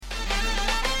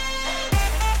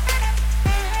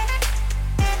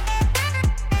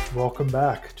welcome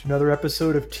back to another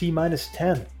episode of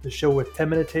T-10, the show with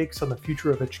 10-minute takes on the future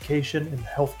of education and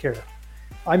healthcare.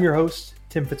 I'm your host,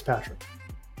 Tim Fitzpatrick.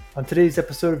 On today's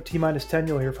episode of T-10,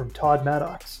 you'll hear from Todd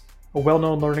Maddox, a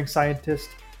well-known learning scientist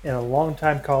and a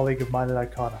longtime colleague of mine at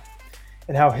IKONA,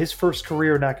 and how his first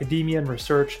career in academia and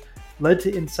research led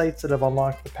to insights that have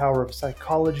unlocked the power of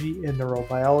psychology and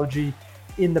neurobiology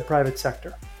in the private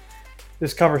sector.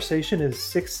 This conversation is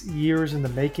 6 years in the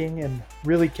making and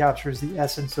really captures the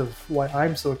essence of why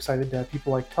I'm so excited to have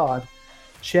people like Todd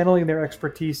channeling their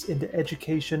expertise into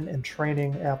education and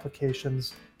training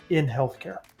applications in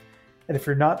healthcare. And if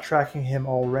you're not tracking him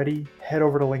already, head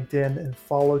over to LinkedIn and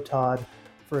follow Todd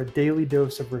for a daily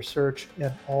dose of research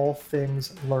and all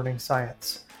things learning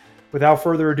science. Without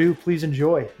further ado, please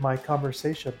enjoy my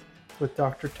conversation with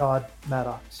Dr. Todd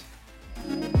Maddox.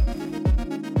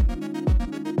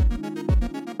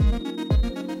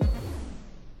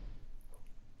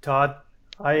 Todd,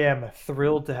 I am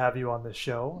thrilled to have you on this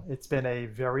show. It's been a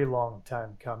very long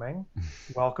time coming.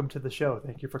 Welcome to the show.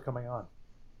 Thank you for coming on.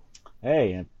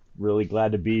 Hey, I'm really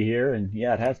glad to be here. And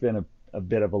yeah, it has been a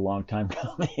bit of a long time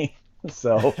coming.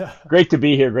 So great to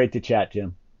be here. Great to chat,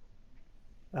 Jim.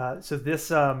 So this,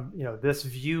 this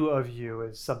view of you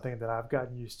is something that I've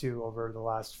gotten used to over the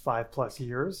last 5+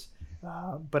 years.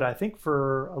 But I think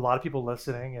for a lot of people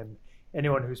listening and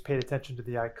anyone who's paid attention to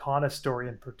the IKONA story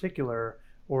in particular,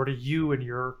 or to you and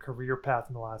your career path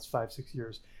in the last 5-6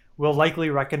 years, will likely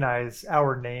recognize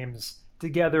our names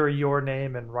together, your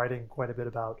name, and writing quite a bit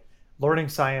about learning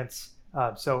science.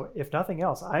 So if nothing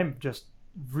else, I'm just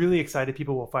really excited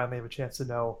people will finally have a chance to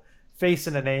know face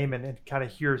and a name and kind of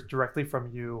hear directly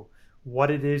from you what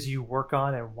it is you work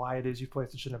on and why it is you play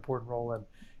such an important role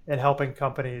in helping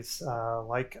companies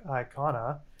like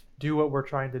IKONA do what we're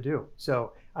trying to do.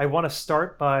 So I want to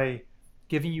start by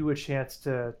giving you a chance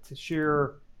to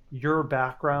share your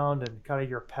background and kind of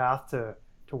your path to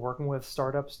working with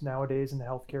startups nowadays in the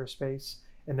healthcare space.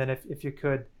 And then if you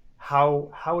could,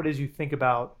 how it is you think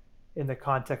about in the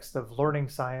context of learning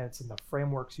science and the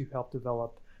frameworks you've helped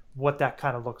develop, what that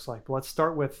kind of looks like. But let's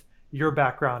start with your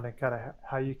background and kind of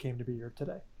how you came to be here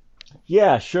today.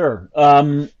 Yeah, sure.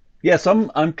 Yes,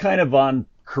 I'm kind of on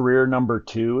career number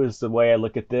 2 is the way I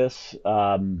look at this.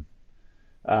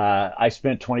 I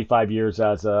spent 25 years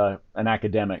as an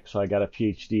academic, so I got a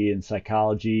Ph.D. in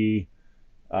psychology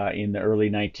in the early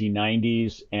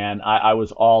 1990s, and I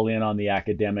was all in on the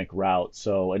academic route,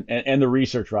 so and the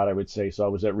research route, I would say. So I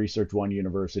was at Research One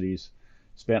Universities,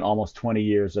 spent almost 20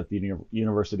 years at the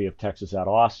University of Texas at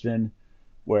Austin,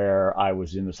 where I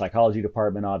was in the psychology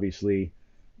department, obviously.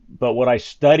 But what I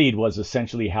studied was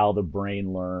essentially how the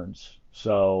brain learns.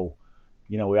 So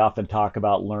we often talk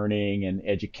about learning and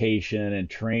education and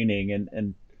training,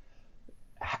 and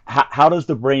how does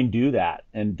the brain do that?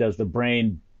 And does the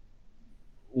brain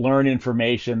learn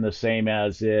information the same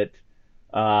as it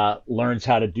learns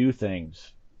how to do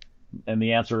things? And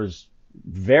the answer is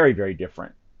very, very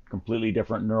different. Completely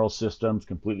different neural systems,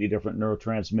 completely different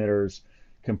neurotransmitters,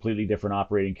 completely different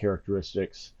operating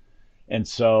characteristics. And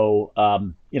so,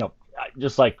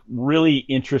 just like really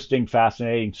interesting,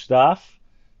 fascinating stuff.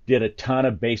 Did a ton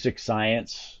of basic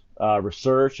science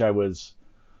research. I was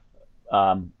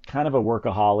kind of a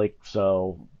workaholic,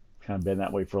 so kind of been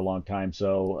that way for a long time.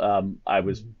 So I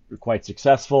was quite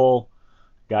successful,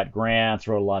 got grants,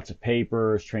 wrote lots of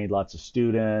papers, trained lots of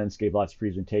students, gave lots of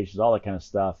presentations, all that kind of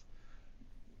stuff.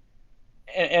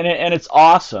 And it's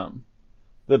awesome.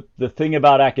 The thing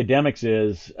about academics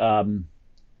is,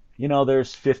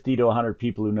 there's 50 to 100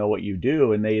 people who know what you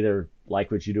do, and they either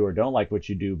like what you do or don't like what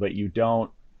you do, but you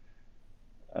don't,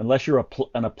 unless you're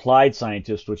an applied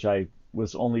scientist, which I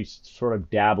was only sort of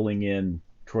dabbling in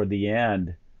toward the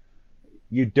end,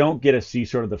 you don't get to see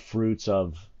sort of the fruits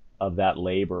of that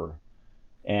labor.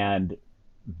 And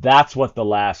that's what the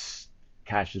last,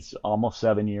 it's almost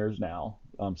 7 years now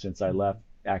since I left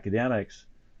academics.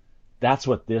 That's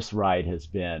what this ride has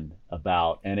been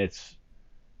about. And it's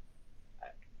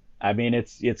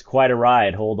quite a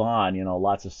ride. Hold on,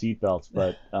 lots of seatbelts,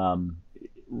 but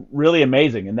really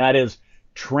amazing. And that is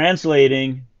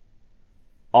translating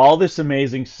all this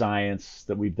amazing science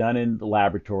that we've done in the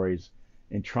laboratories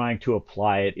and trying to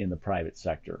apply it in the private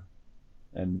sector.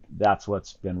 And that's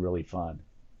what's been really fun.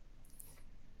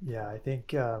 Yeah, I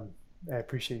think I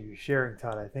appreciate you sharing,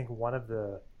 Todd. I think one of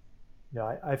the,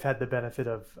 I've had the benefit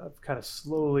of kind of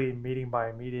slowly meeting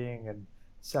by meeting and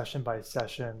session by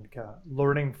session, kind of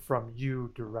learning from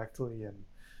you directly.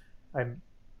 And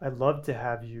I'd love to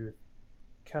have you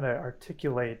kind of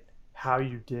articulate how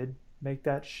you did make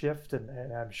that shift. And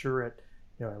I'm sure it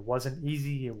wasn't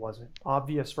easy. It wasn't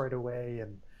obvious right away.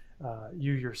 And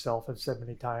you yourself have said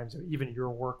many times, even your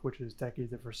work, which is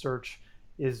decades of research,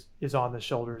 is on the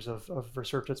shoulders of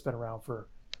research that's been around for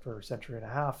a century and a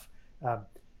half. Um,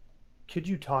 could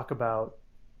you talk about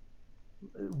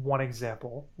one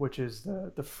example, which is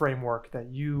the framework that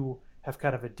you have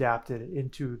kind of adapted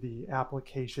into the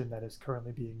application that is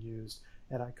currently being used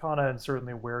at IKONA, and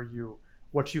certainly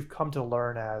what you've come to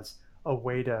learn as a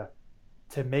way to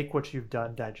make what you've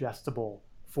done digestible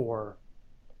for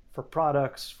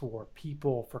products, for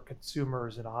people, for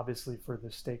consumers, and obviously for the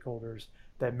stakeholders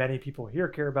that many people here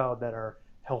care about that are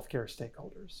healthcare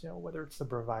stakeholders, whether it's the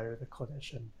provider, the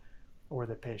clinician, or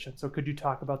the patient. So could you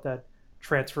talk about that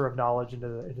transfer of knowledge into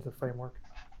the framework?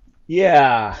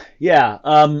 Yeah, yeah.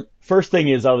 First thing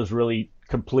is I was really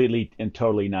completely and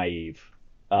totally naive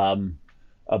um,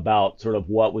 about sort of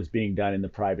what was being done in the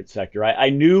private sector. I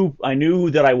knew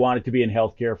that I wanted to be in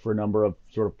healthcare for a number of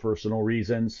sort of personal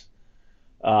reasons.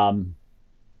 Um,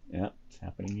 yeah, it's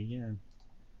happening again.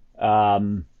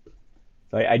 Um,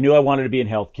 I knew I wanted to be in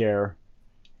healthcare,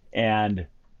 and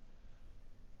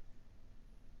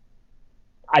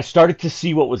I started to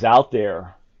see what was out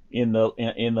there in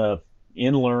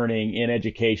learning, in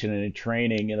education, and in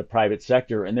training in the private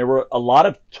sector, and there were a lot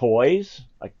of toys,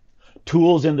 like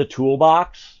tools in the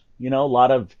toolbox. A lot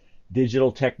of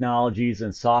digital technologies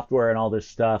and software and all this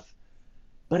stuff,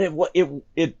 but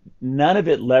it none of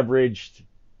it leveraged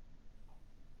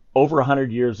over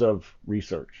 100 years of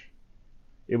research.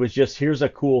 It was just, here's a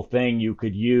cool thing you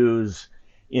could use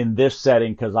in this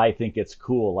setting because I think it's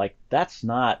cool. Like, that's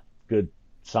not good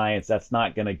science. That's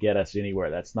not going to get us anywhere.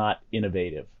 That's not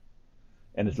innovative.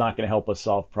 And it's not going to help us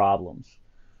solve problems.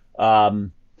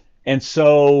 Um, and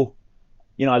so,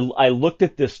 I looked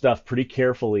at this stuff pretty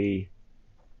carefully.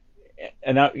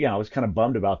 And I was kind of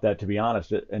bummed about that, to be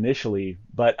honest, initially.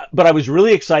 But I was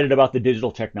really excited about the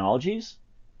digital technologies.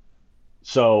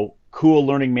 So cool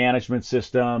learning management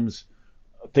systems,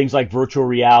 things like virtual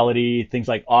reality, things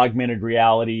like augmented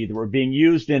reality that were being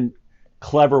used in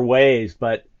clever ways.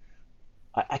 But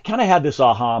I kind of had this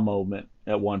aha moment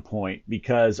at one point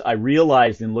because I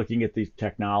realized in looking at these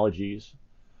technologies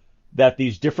that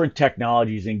these different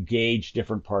technologies engage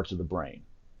different parts of the brain.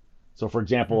 So, for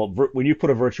example, when you put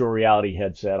a virtual reality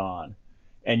headset on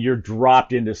and you're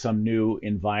dropped into some new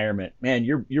environment, man,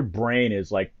 your brain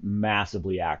is like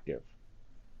massively active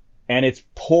and it's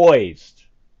poised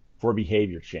for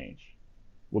behavior change.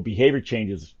 Well, behavior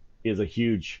change is a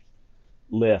huge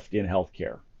lift in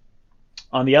healthcare.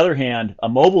 On the other hand, a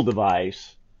mobile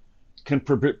device can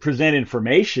present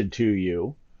information to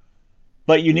you,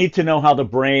 but you need to know how the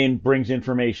brain brings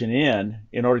information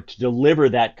in order to deliver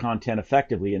that content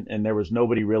effectively. And there was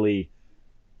nobody really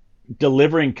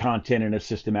delivering content in a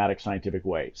systematic scientific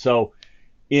way. So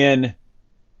in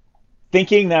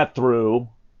thinking that through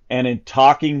and in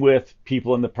talking with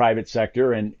people in the private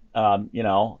sector and,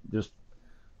 just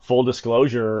full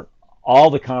disclosure, all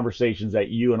the conversations that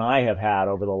you and I have had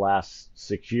over the last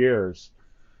 6 years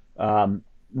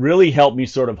really helped me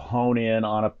sort of hone in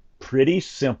on a pretty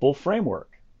simple framework,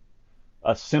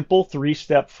 a simple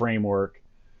 3-step framework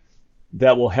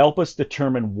that will help us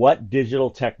determine what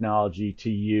digital technology to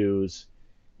use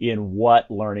in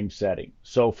what learning setting.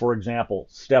 So, for example,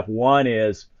 step 1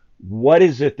 is what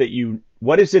is it that you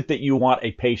want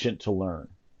a patient to learn?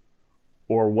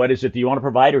 Or what is it that you want a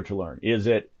provider to learn? Is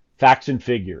it facts and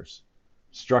figures,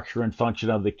 structure and function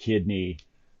of the kidney?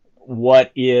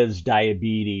 What is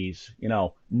diabetes?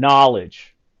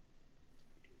 Knowledge.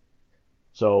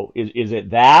 So is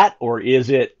it that, or is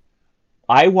it,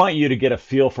 I want you to get a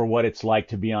feel for what it's like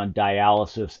to be on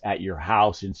dialysis at your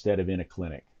house instead of in a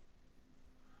clinic.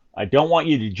 I don't want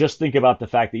you to just think about the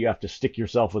fact that you have to stick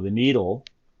yourself with a needle.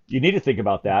 You need to think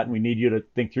about that, and we need you to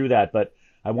think through that, but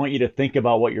I want you to think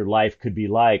about what your life could be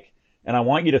like, and I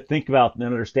want you to think about and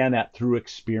understand that through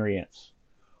experience.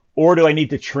 Or do I need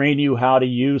to train you how to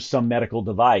use some medical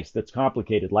device that's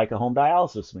complicated, like a home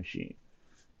dialysis machine?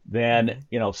 Then,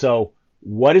 so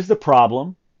what is the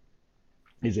problem?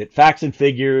 Is it facts and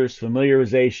figures,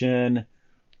 familiarization,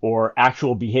 or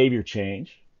actual behavior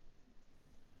change?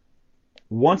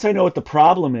 Once I know what the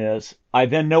problem is, I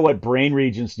then know what brain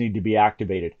regions need to be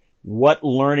activated, what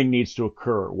learning needs to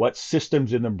occur, what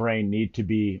systems in the brain need to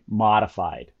be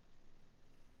modified.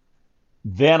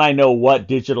 Then I know what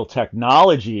digital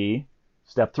technology,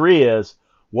 step 3 is,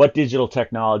 what digital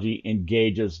technology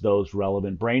engages those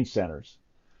relevant brain centers.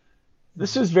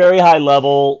 This is very high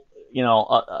level.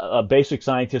 A basic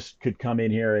scientist could come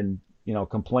in here and,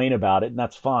 complain about it, and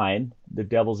that's fine. The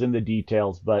devil's in the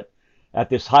details, but at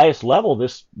this highest level,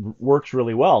 this works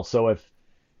really well. So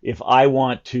if I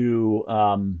want to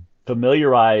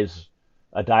familiarize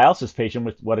a dialysis patient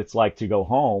with what it's like to go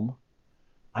home,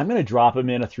 I'm going to drop them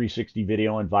in a 360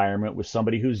 video environment with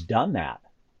somebody who's done that.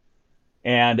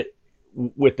 And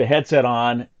with the headset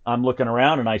on, I'm looking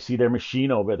around and I see their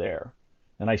machine over there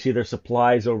and I see their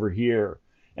supplies over here.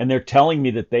 And they're telling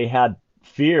me that they had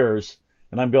fears.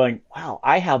 And I'm going, wow,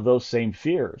 I have those same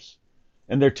fears.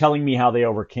 And they're telling me how they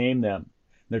overcame them.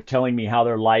 They're telling me how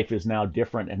their life is now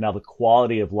different and how the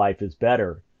quality of life is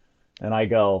better. And I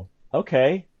go,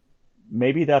 okay,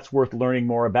 maybe that's worth learning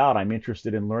more about. I'm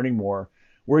interested in learning more.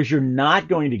 Whereas you're not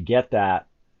going to get that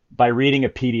by reading a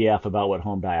PDF about what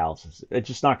home dialysis is. It's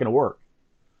just not going to work.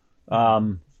 Mm-hmm.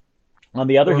 Um, on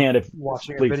the other Or hand, if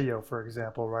watching a please, video, for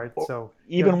example, right? or So,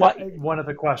 even what, one of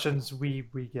the questions we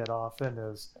get often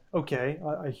is, okay,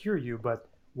 I hear you, but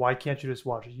why can't you just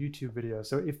watch a YouTube video?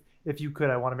 So if you could,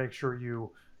 I want to make sure you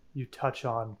touch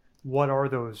on what are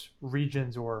those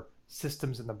regions or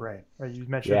systems in the brain, right? You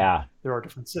mentioned yeah, there are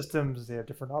different systems, they have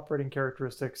different operating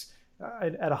characteristics.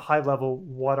 At a high level,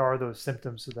 what are those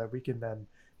symptoms so that we can then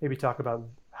maybe talk about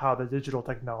how the digital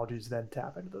technologies then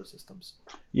tap into those systems?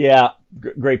 yeah,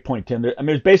 great point, Tim. I mean,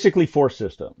 there's basically four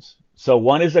systems. So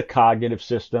one is a cognitive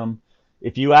system.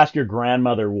 If you ask your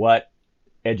grandmother what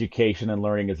education and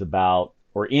learning is about,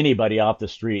 or anybody off the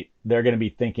street, they're going to be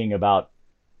thinking about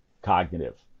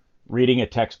cognitive, reading a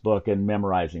textbook and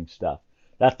memorizing stuff.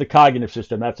 That's the cognitive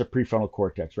system. That's a prefrontal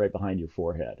cortex right behind your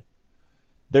forehead.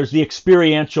 There's the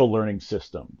experiential learning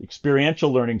system. The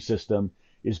experiential learning system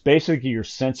is basically your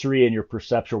sensory and your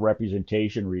perceptual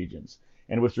representation regions.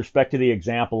 And with respect to the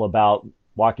example about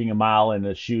walking a mile in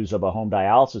the shoes of a home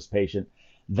dialysis patient,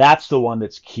 that's the one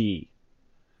that's key.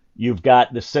 You've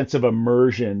got the sense of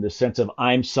immersion, the sense of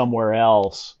I'm somewhere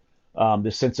else,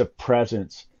 the sense of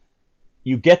presence.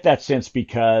 You get that sense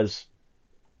because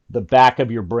the back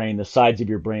of your brain, the sides of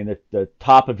your brain, the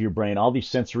top of your brain, all these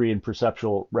sensory and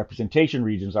perceptual representation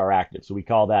regions are active. So we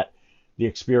call that the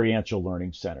experiential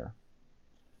learning center.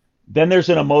 Then there's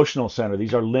an emotional center.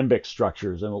 These are limbic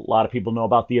structures, and a lot of people know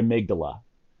about the amygdala.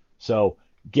 So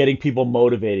getting people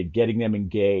motivated, getting them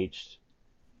engaged.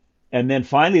 And then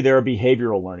finally, there are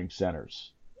behavioral learning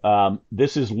centers.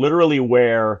 This is literally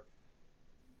where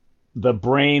the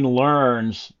brain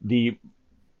learns the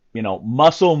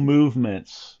muscle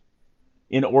movements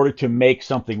in order to make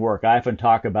something work. I often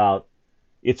talk about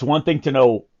it's one thing to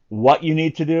know what you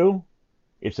need to do,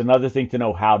 it's another thing to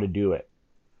know how to do it.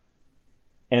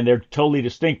 And they're totally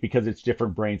distinct because it's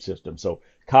different brain systems. So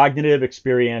cognitive,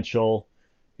 experiential,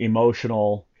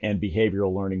 emotional, and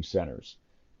behavioral learning centers.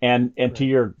 And to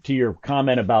Right. your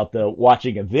comment about the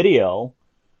watching a video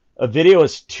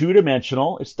is two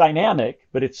dimensional. It's dynamic,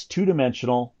 but it's two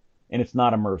dimensional and it's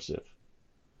not immersive.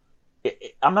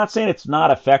 I'm not saying it's not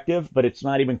effective, but it's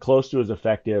not even close to as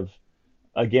effective,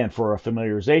 again, for a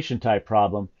familiarization type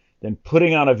problem, than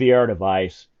putting on a VR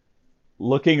device,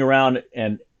 looking around,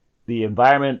 and the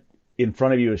environment in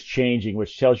front of you is changing,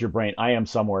 which tells your brain, I am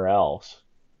somewhere else.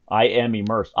 I am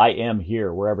immersed. I am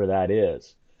here, wherever that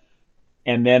is.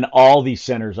 And then all these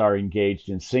centers are engaged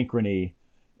in synchrony,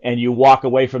 and you walk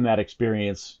away from that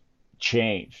experience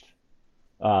changed.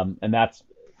 And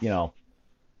you know,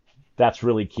 that's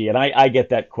really key. And I get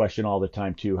that question all the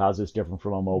time too. How's this different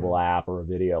from a mobile Mhm. app or a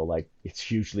video? Like it's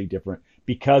hugely different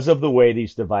because of the way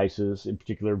these devices, in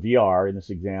particular VR in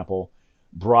this example,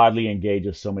 broadly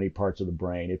engages so many parts of the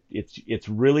brain. It's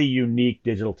really unique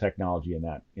digital technology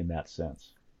in that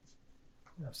sense.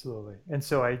 Absolutely. And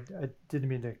so I didn't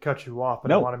mean to cut you off,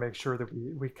 but I No, want to make sure that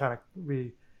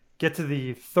we get to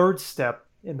the third step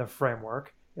in the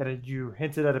framework. And you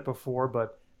hinted at it before,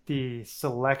 but the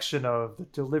selection of the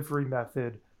delivery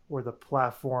method or the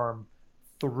platform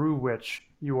through which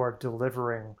you are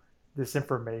delivering this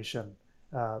information,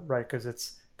 right? Because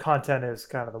it's content is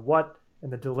kind of the what,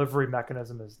 and the delivery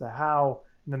mechanism is the how.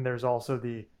 And then there's also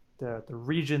the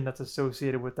region that's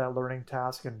associated with that learning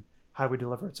task and how we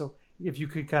deliver it. So if you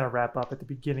could kind of wrap up at the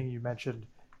beginning, you mentioned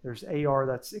there's AR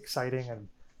that's exciting, and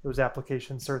those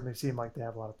applications certainly seem like they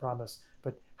have a lot of promise.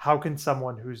 But how can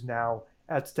someone who's now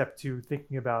at step two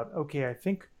thinking about, okay, I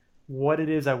think what it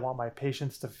is I want my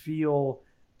patients to feel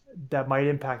that might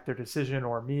impact their decision,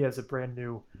 or me as a brand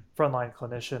new frontline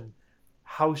clinician,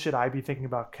 how should I be thinking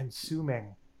about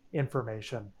consuming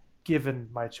information given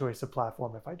my choice of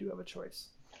platform if I do have a choice?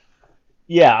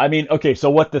 yeah, I mean, okay, so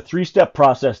what the three-step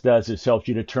process does is helps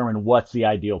you determine what's the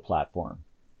ideal platform.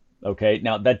 Okay,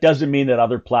 now that doesn't mean that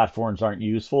other platforms aren't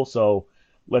useful. So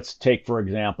let's take, for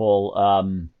example,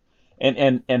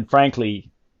 and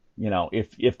frankly,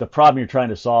 if the problem you're trying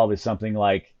to solve is something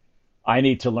like I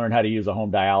need to learn how to use a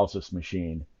home dialysis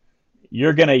machine,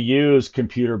 you're going to use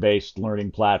computer-based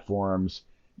learning platforms.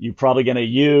 you're probably going to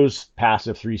use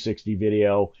passive 360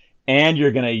 video, and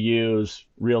you're going to use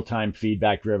real-time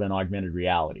feedback driven augmented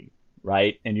reality,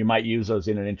 right? And you might use those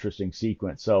in an interesting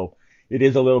sequence. So it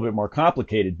is a little bit more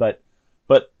complicated, but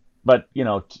but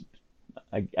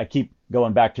I keep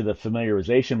going back to the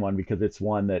familiarization one because it's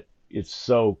one that is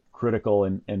so critical,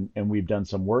 and we've done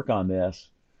some work on this.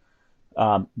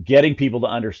 Getting people to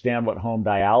understand what home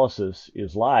dialysis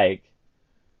is like,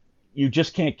 you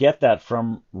just can't get that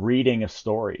from reading a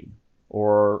story,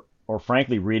 or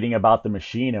frankly reading about the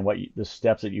machine and the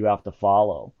steps that you have to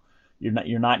follow.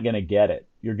 You're not going to get it.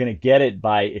 You're going to get it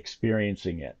by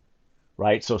experiencing it,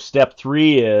 right? So step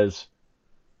 3 is,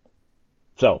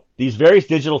 so these various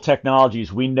digital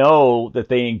technologies, we know that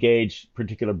they engage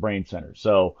particular brain centers.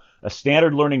 So a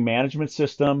standard learning management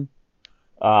system,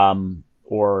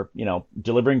 or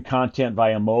delivering content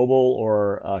via mobile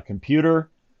or a computer,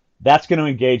 that's going to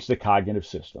engage the cognitive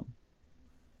system.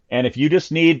 And if you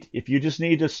just need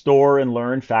to store and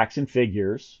learn facts and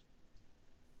figures,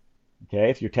 okay,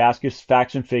 if your task is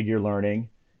facts and figure learning,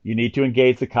 you need to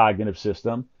engage the cognitive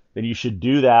system, then you should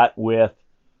do that with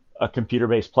a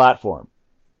computer-based platform.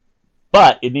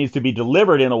 But it needs to be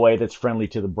delivered in a way that's friendly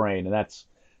to the brain, and that's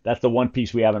the one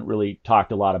piece we haven't really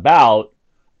talked a lot about,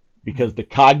 because the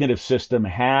cognitive system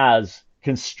has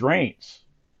constraints.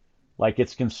 Like,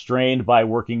 it's constrained by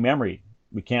working memory.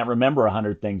 We can't remember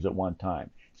 100 things at one time.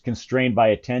 It's constrained by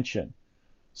attention.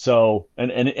 So,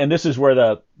 and this is where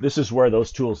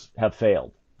those tools have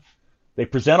failed. They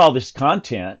present all this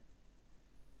content,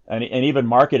 and even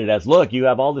market it as, look, you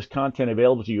have all this content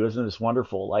available to you. Isn't this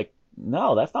wonderful? Like,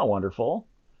 no, that's not wonderful.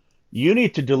 You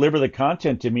need to deliver the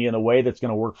content to me in a way that's going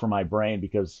to work for my brain,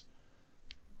 because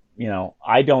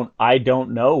I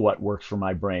don't know what works for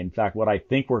my brain. In fact, what I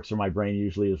think works for my brain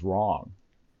usually is wrong.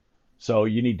 So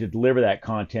you need to deliver that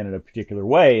content in a particular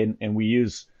way, and we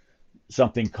use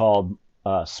something called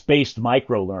spaced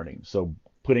micro learning. So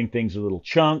putting things in little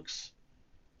chunks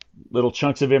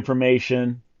of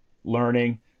information,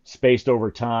 learning spaced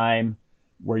over time,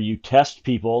 where you test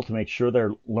people to make sure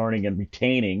they're learning and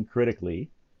retaining critically,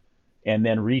 and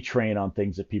then retrain on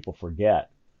things that people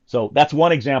forget. So that's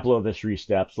one example of the 3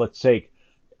 steps. Let's say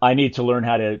I need to learn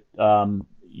how to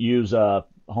use a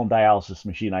home dialysis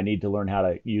machine. I need to learn how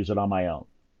to use it on my own.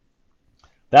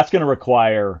 That's going to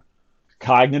require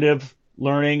cognitive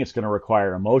learning. It's going to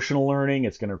require emotional learning.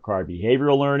 It's going to require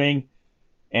behavioral learning.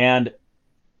 And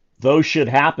those should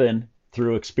happen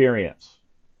through experience.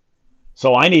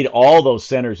 So I need all those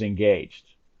centers engaged.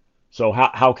 So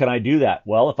how can I do that?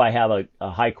 Well, if I have a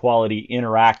high quality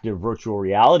interactive virtual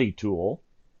reality tool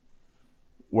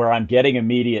where I'm getting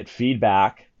immediate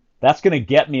feedback, that's going to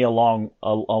get me a long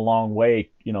way,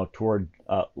 toward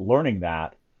learning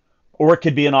that. Or it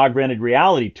could be an augmented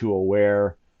reality tool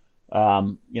where,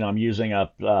 I'm using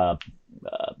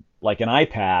like an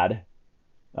iPad,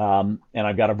 and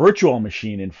I've got a virtual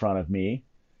machine in front of me,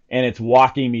 and it's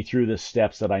walking me through the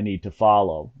steps that I need to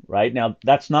follow. Right now,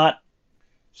 that's not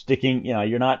sticking.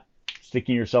 You're not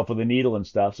sticking yourself with a needle and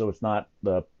stuff, so it's not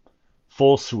the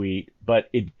full suite, but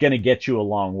it's going to get you a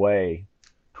long way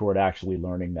toward actually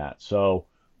learning that. So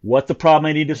what's the problem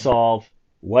I need to solve?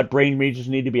 What brain regions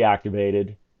need to be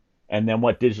activated? And then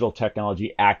what digital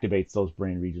technology activates those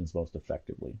brain regions most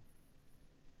effectively?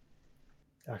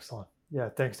 Excellent. Yeah,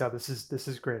 thanks, Todd. This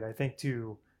is great. I think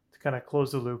to kind of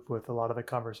close the loop with a lot of the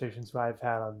conversations I've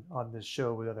had on this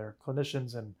show with other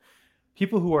clinicians and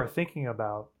people who are thinking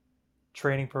about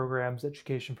training programs,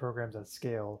 education programs at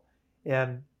scale.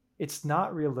 And it's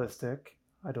not realistic,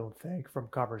 I don't think, from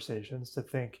conversations to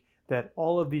think that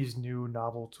all of these new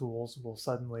novel tools will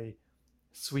suddenly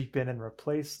sweep in and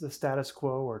replace the status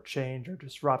quo or change or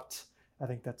disrupt. I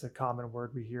think that's a common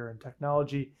word we hear in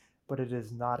technology, but it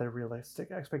is not a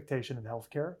realistic expectation in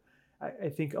healthcare. I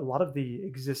think a lot of the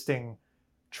existing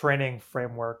training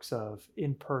frameworks of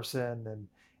in person and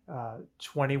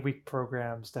 20-week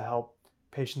programs to help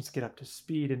patients get up to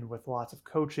speed and with lots of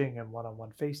coaching and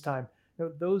one-on-one FaceTime,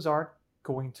 those aren't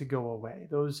going to go away.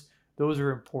 Those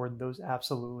are important. Those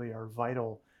absolutely are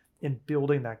vital in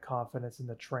building that confidence in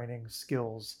the training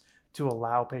skills to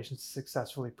allow patients to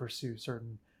successfully pursue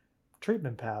certain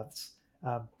treatment paths.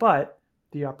 But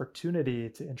the opportunity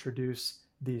to introduce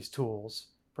these tools,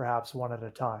 perhaps one at a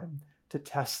time, to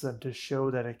test them, to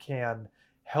show that it can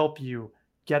help you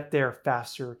get there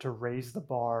faster, to raise the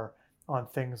bar on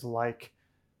things like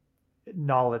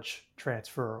knowledge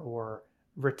transfer or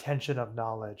retention of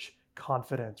knowledge,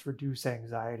 confidence, reduce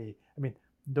anxiety. I mean,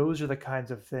 those are the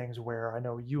kinds of things where I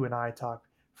know you and I talk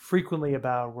frequently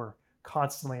about, we're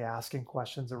constantly asking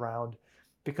questions around,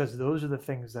 because those are the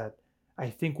things that I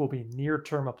think will be near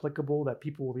term applicable that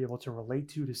people will be able to relate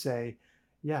to say,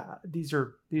 yeah, these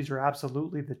are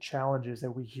absolutely the challenges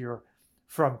that we hear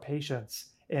from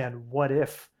patients. And what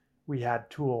if we had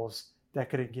tools that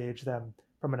could engage them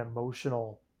from an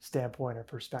emotional standpoint or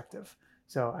perspective?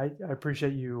 So I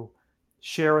appreciate you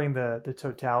sharing the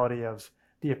totality of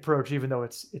the approach, even though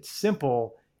it's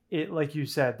simple. It, like you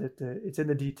said, that it's in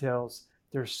the details.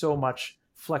 There's so much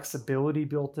flexibility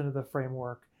built into the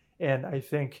framework, and I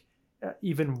think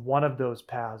even one of those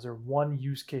paths or one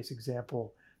use case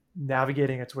example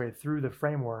navigating its way through the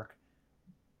framework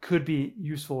could be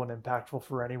useful and impactful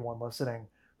for anyone listening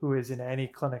who is in any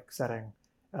clinic setting.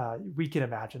 We can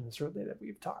imagine certainly that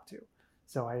we've talked to.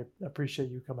 So I appreciate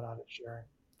you coming on and sharing.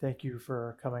 Thank you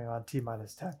for coming on T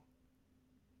minus 10.